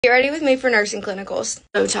Get ready with me for nursing clinicals.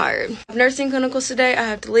 So tired. I have nursing clinicals today. I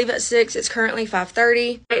have to leave at 6. It's currently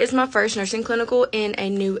 5:30. It is my first nursing clinical in a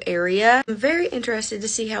new area. I'm very interested to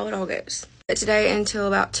see how it all goes. Today until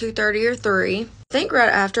about 2:30 or 3. I think right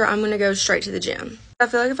after I'm going to go straight to the gym. I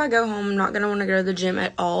feel like if I go home, I'm not going to want to go to the gym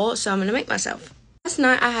at all, so I'm going to make myself. Last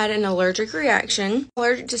night I had an allergic reaction. I'm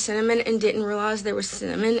allergic to cinnamon and didn't realize there was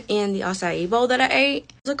cinnamon in the acai bowl that I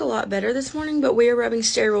ate. It looked a lot better this morning, but we are rubbing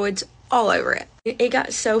steroids all over it. It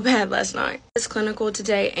got so bad last night. It's clinical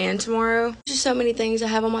today and tomorrow. Just so many things I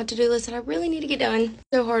have on my to-do list that I really need to get done. It's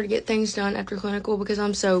so hard to get things done after clinical because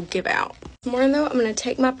I'm so give out. This morning though, I'm going to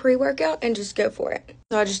take my pre-workout and just go for it.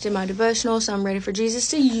 So I just did my devotional, so I'm ready for Jesus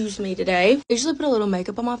to use me today. I usually put a little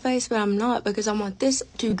makeup on my face, but I'm not because I want this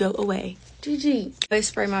to go away. GG. I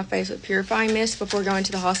spray my face with purifying mist before going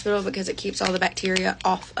to the hospital because it keeps all the bacteria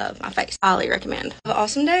off of my face. Highly recommend. Have an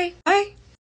awesome day. Bye.